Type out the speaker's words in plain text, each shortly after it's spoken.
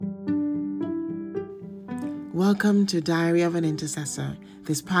Welcome to Diary of an Intercessor.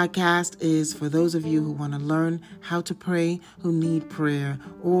 This podcast is for those of you who want to learn how to pray, who need prayer,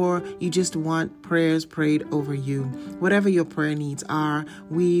 or you just want prayers prayed over you. Whatever your prayer needs are,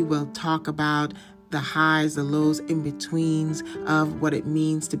 we will talk about the highs, the lows, in-betweens of what it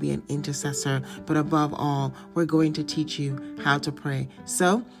means to be an intercessor. But above all, we're going to teach you how to pray.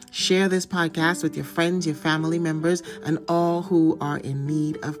 So share this podcast with your friends, your family members, and all who are in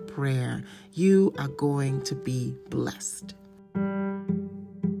need of prayer. You are going to be blessed.